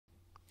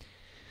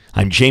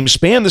I'm James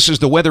Spann. This is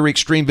the Weather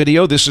Xtreme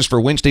video. This is for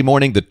Wednesday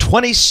morning, the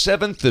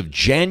 27th of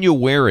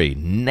January.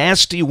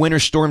 Nasty winter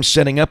storm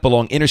setting up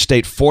along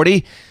Interstate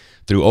 40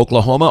 through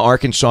Oklahoma,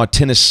 Arkansas,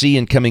 Tennessee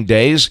in coming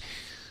days.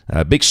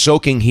 Big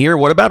soaking here.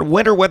 What about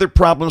winter weather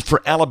problems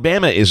for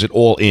Alabama as it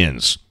all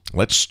ends?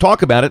 Let's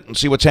talk about it and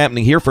see what's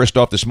happening here. First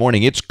off this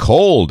morning, it's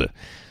cold.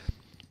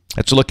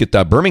 Let's look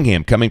at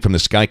Birmingham coming from the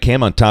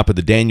Skycam on top of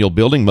the Daniel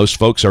building. Most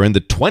folks are in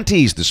the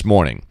 20s this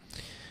morning.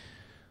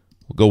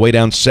 We'll go way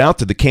down south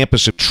to the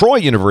campus of Troy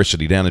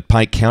University down in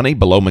Pike County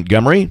below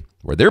Montgomery,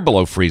 where they're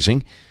below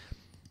freezing.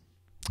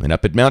 And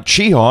up at Mount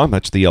Cheahaw,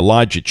 that's the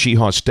lodge at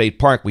Cheahaw State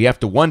Park, we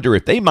have to wonder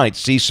if they might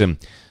see some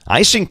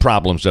icing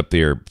problems up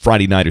there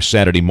Friday night or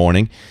Saturday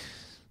morning,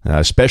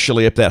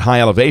 especially up that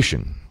high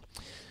elevation.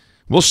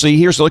 We'll see.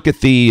 Here's a look at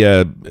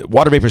the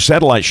water vapor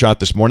satellite shot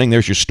this morning.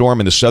 There's your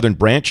storm in the southern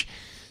branch,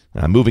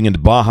 moving into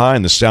Baja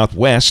in the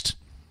southwest.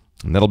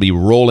 And that'll be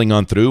rolling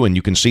on through, and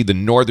you can see the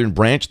northern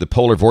branch, the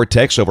polar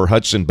vortex over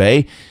Hudson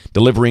Bay,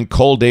 delivering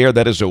cold air.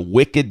 That is a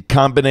wicked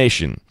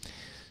combination.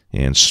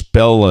 And it's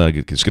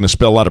going to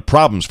spell a lot of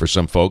problems for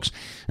some folks.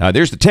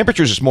 There's the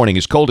temperatures this morning.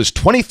 As cold as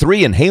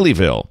 23 in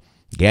Haleyville.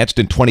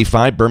 Gadsden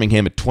 25,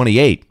 Birmingham at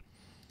 28.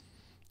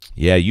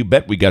 Yeah, you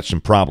bet we got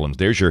some problems.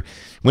 There's your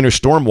winter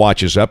storm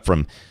watches up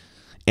from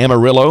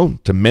Amarillo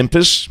to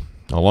Memphis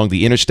along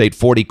the Interstate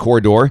 40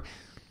 corridor.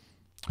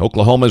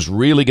 Oklahoma's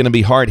really going to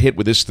be hard hit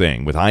with this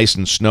thing, with ice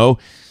and snow.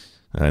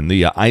 And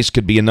the ice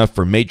could be enough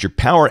for major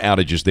power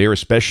outages there,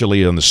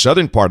 especially on the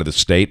southern part of the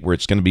state, where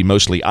it's going to be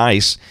mostly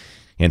ice,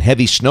 and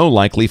heavy snow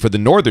likely for the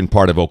northern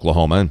part of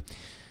Oklahoma.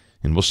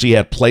 And we'll see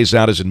how it plays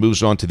out as it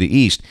moves on to the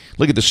east.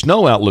 Look at the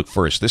snow outlook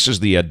first. This is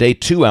the day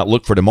 2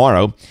 outlook for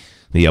tomorrow.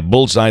 The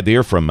bullseye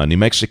there from New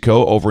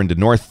Mexico over into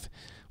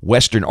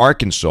northwestern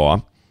Arkansas.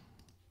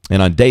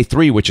 And on day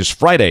 3, which is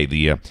Friday,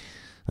 the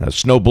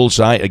snow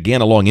bullseye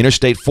again along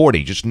Interstate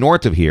 40, just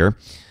north of here.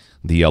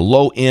 The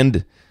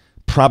low-end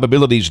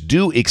probabilities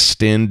do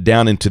extend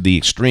down into the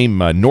extreme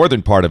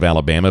northern part of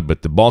Alabama,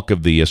 but the bulk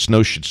of the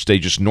snow should stay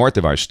just north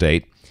of our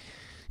state.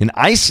 And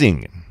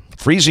icing,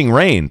 freezing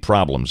rain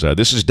problems.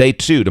 This is day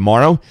 2.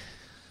 Tomorrow,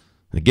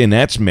 again,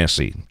 that's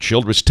messy.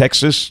 Childress,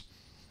 Texas,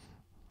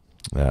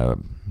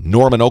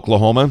 Norman,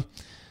 Oklahoma.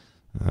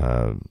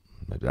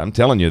 I'm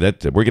telling you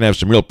that we're going to have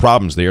some real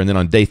problems there. And then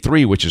on day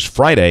 3, which is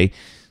Friday,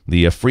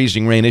 the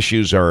freezing rain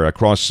issues are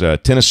across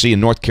Tennessee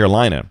and North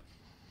Carolina.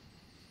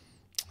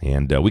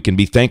 And we can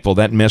be thankful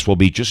that mess will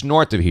be just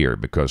north of here,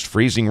 because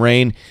freezing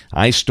rain,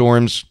 ice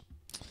storms,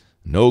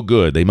 no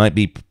good. They might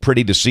be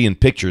pretty to see in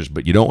pictures,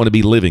 but you don't want to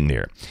be living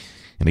there.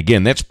 And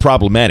again, that's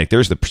problematic.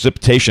 There's the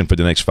precipitation for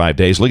the next 5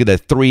 days. Look at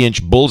that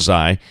 3-inch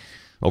bullseye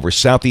over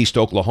southeast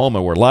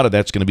Oklahoma, where a lot of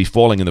that's going to be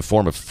falling in the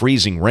form of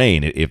freezing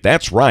rain. If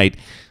that's right,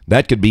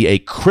 that could be a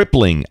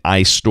crippling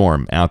ice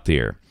storm out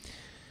there.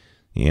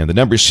 And the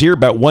numbers here,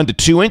 about 1 to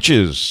 2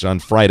 inches on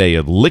Friday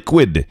of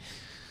liquid.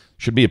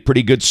 Should be a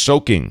pretty good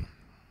soaking.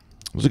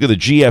 Let's look at the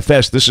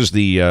GFS. This is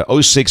the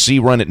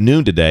 06Z run at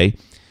noon today.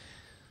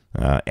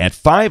 At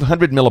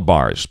 500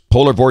 millibars.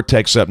 Polar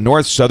vortex up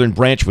north, southern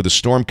branch with a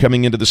storm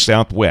coming into the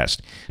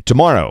southwest.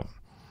 Tomorrow,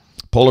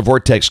 polar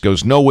vortex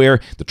goes nowhere.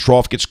 The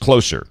trough gets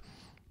closer.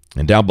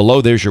 And down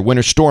below, there's your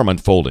winter storm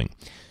unfolding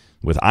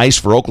with ice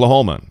for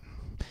Oklahoma.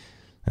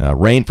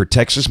 Rain for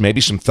Texas,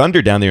 maybe some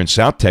thunder down there in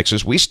South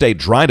Texas. We stay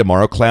dry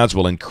tomorrow. Clouds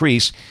will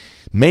increase.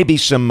 Maybe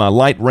some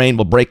light rain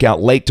will break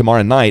out late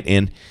tomorrow night,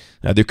 and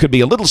there could be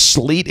a little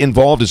sleet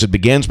involved as it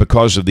begins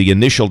because of the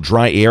initial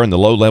dry air and the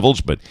low levels,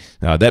 but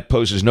that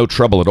poses no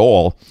trouble at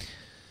all.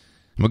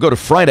 We'll go to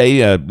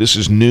Friday. This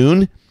is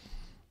noon,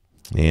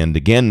 and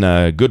again,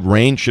 good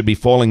rain should be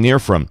falling there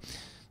from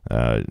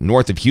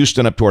north of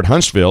Houston up toward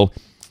Huntsville.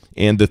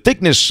 And the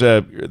thickness,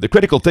 the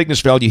critical thickness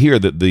value here,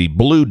 the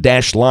blue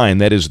dashed line,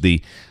 that is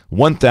the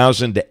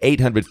 1,000 to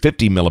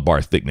 850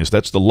 millibar thickness.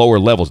 That's the lower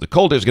levels. The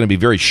cold air is going to be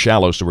very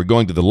shallow, so we're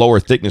going to the lower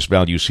thickness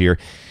values here.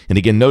 And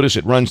again, notice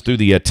it runs through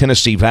the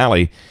Tennessee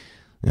Valley.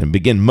 And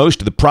again,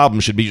 most of the problem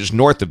should be just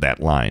north of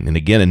that line. And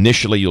again,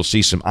 initially you'll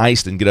see some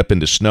ice, then get up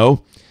into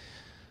snow.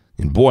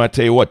 And boy, I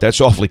tell you what, that's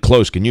awfully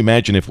close. Can you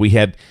imagine if we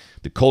had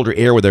the colder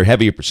air where their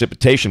heavier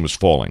precipitation was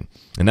falling?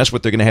 And that's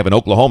what they're going to have in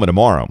Oklahoma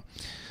tomorrow.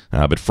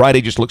 But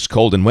Friday just looks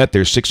cold and wet.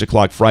 There's 6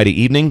 o'clock Friday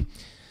evening.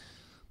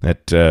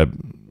 That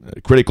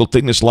critical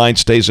thickness line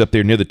stays up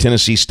there near the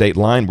Tennessee state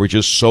line. We're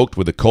just soaked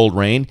with the cold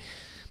rain.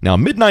 Now,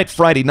 midnight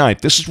Friday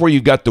night, this is where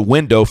you've got the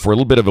window for a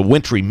little bit of a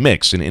wintry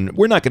mix. And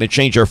we're not going to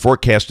change our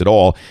forecast at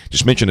all.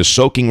 Just mention a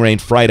soaking rain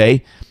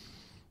Friday,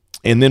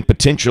 and then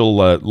potential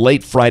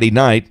late Friday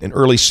night and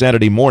early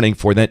Saturday morning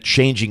for that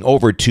changing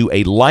over to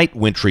a light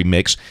wintry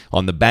mix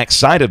on the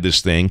backside of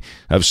this thing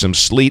of some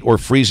sleet or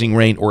freezing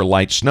rain or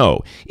light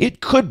snow.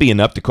 It could be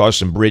enough to cause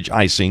some bridge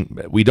icing.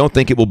 We don't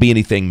think it will be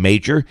anything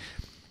major.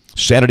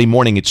 Saturday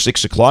morning at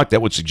 6 o'clock,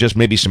 that would suggest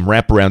maybe some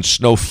wraparound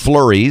snow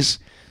flurries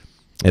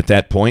at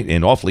that point,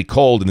 and awfully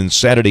cold. And then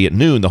Saturday at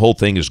noon, the whole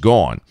thing is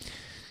gone.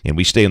 And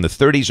we stay in the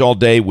 30s all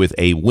day with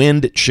a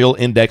wind chill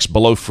index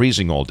below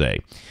freezing all day.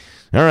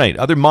 All right,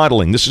 other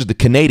modeling. This is the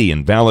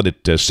Canadian, valid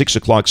at 6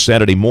 o'clock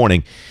Saturday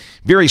morning.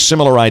 very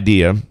similar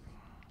idea.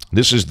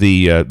 This is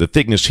the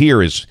thickness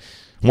here is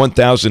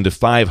 1,000 to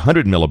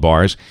 500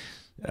 millibars.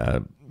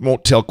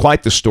 Won't tell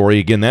quite the story.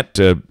 Again, that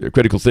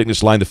critical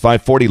thickness line, the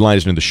 540 line,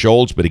 is near the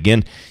shoals, but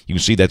again, you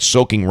can see that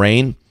soaking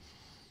rain.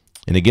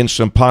 And again,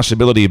 some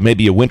possibility of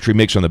maybe a wintry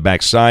mix on the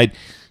backside.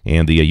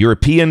 And the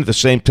European, at the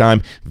same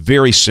time,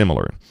 very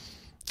similar.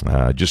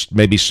 Just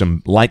maybe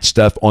some light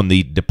stuff on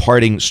the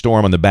departing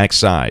storm on the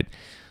backside.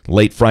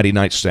 Late Friday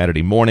night,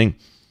 Saturday morning.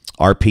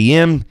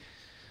 RPM,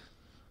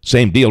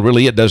 same deal.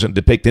 Really, it doesn't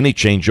depict any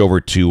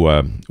changeover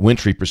to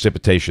wintry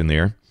precipitation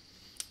there.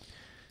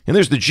 And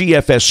there's the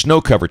GFS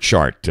snow cover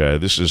chart.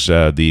 This is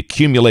the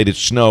accumulated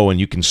snow, and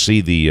you can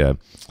see the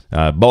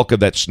bulk of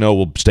that snow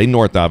will stay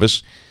north of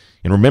us.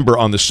 And remember,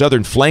 on the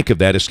southern flank of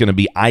that, it's going to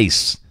be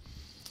ice.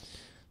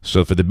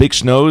 So for the big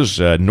snows,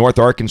 North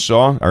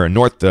Arkansas, or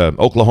North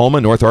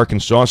Oklahoma, North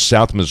Arkansas,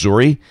 South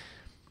Missouri,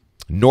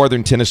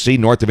 northern Tennessee,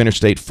 north of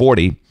Interstate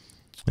 40.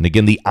 And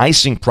again, the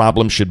icing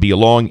problem should be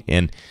along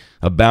and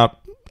about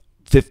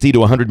 50 to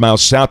 100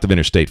 miles south of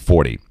Interstate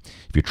 40.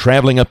 If you're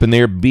traveling up in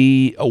there,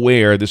 be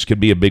aware this could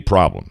be a big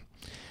problem.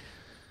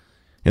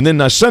 And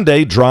then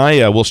Sunday,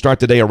 dry. We'll start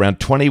the day around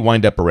 20,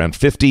 wind up around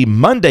 50.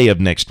 Monday of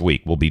next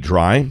week will be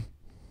dry.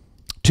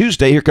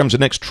 Tuesday, here comes the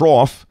next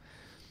trough,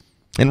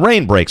 and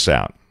rain breaks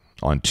out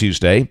on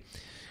Tuesday.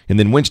 And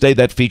then Wednesday,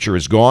 that feature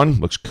is gone.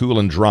 Looks cool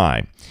and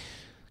dry.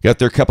 Got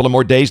there a couple of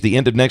more days. The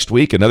end of next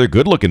week, another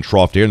good-looking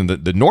trough there. And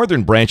the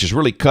northern branch is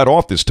really cut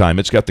off this time.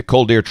 It's got the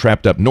cold air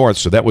trapped up north,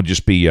 so that would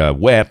just be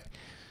wet,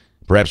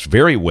 perhaps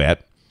very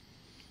wet.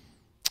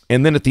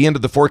 And then at the end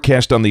of the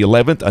forecast on the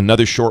 11th,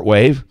 another short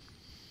wave.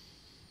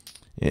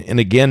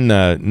 And again,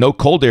 no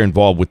cold air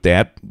involved with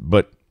that,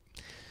 but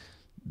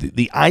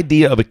the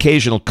idea of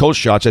occasional cold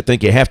shots, I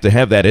think you have to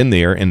have that in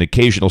there, and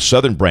occasional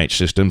southern branch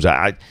systems.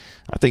 I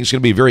think it's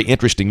going to be a very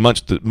interesting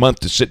month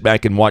to sit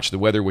back and watch the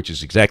weather, which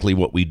is exactly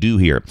what we do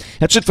here.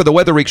 That's it for the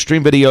Weather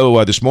Xtreme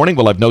video this morning.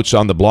 We'll have notes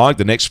on the blog.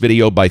 The next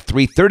video by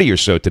 3:30 or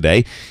so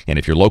today. And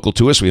if you're local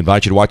to us, we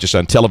invite you to watch us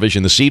on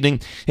television this evening,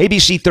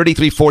 ABC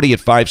 3340 at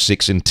 5,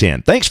 6, and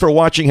 10. Thanks for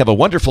watching. Have a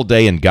wonderful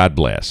day, and God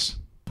bless.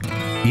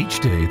 Each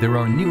day, there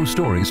are new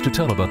stories to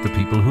tell about the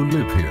people who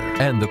live here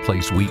and the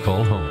place we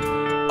call home.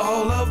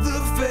 All of the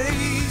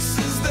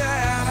faces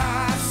that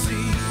I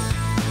see,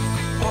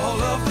 all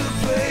of the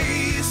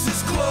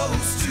places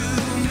close to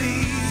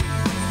me,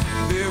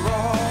 they're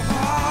all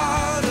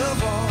part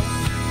of all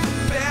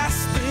the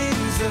best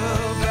things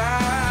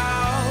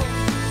about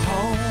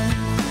home.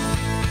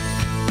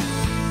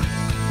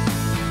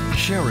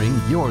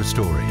 Sharing your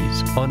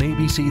stories on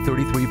ABC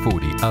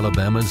 3340,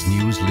 Alabama's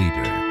news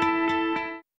leader.